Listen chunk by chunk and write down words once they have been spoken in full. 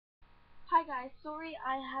guys, sorry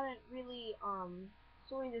I haven't really,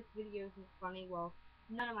 sorry this video isn't funny. Well,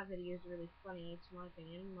 none of my videos are really funny, to my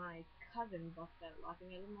opinion. My cousin busted out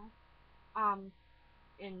laughing at them all.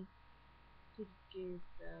 And to excuse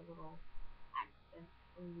the little accent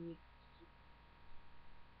in the,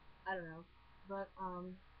 I don't know. But,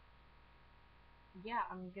 yeah,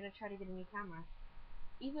 I'm gonna try to get a new camera.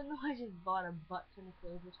 Even though I just bought a butt ton of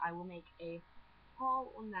clothes, which I will make a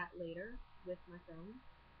haul on that later with my phone.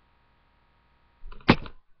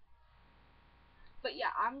 But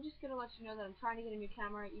yeah, I'm just gonna let you know that I'm trying to get a new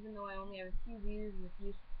camera, even though I only have a few views and a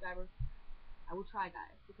few subscribers. I will try,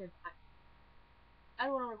 guys, because I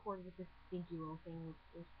don't want to record with this dinky little thing with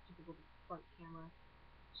this typical front camera.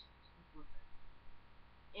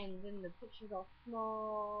 And then the picture's all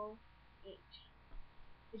small.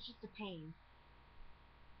 It's just a pain.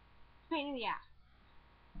 It's a pain in the ass.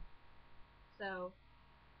 So,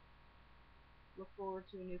 look forward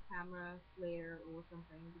to a new camera later or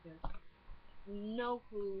something, because I have no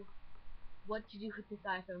clue what to do with this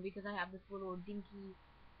iPhone, because I have this little dinky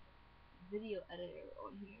video editor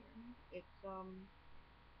on here. It's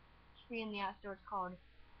free in the App Store. It's called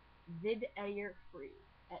Vid Editor Free.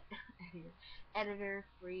 Editor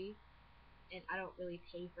Free, and I don't really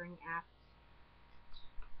pay for any apps.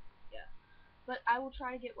 Yeah, but I will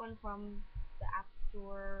try to get one from the App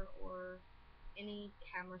Store or any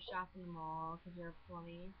camera shop in the mall, because there are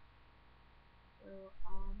plenty. So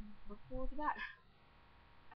look forward to that.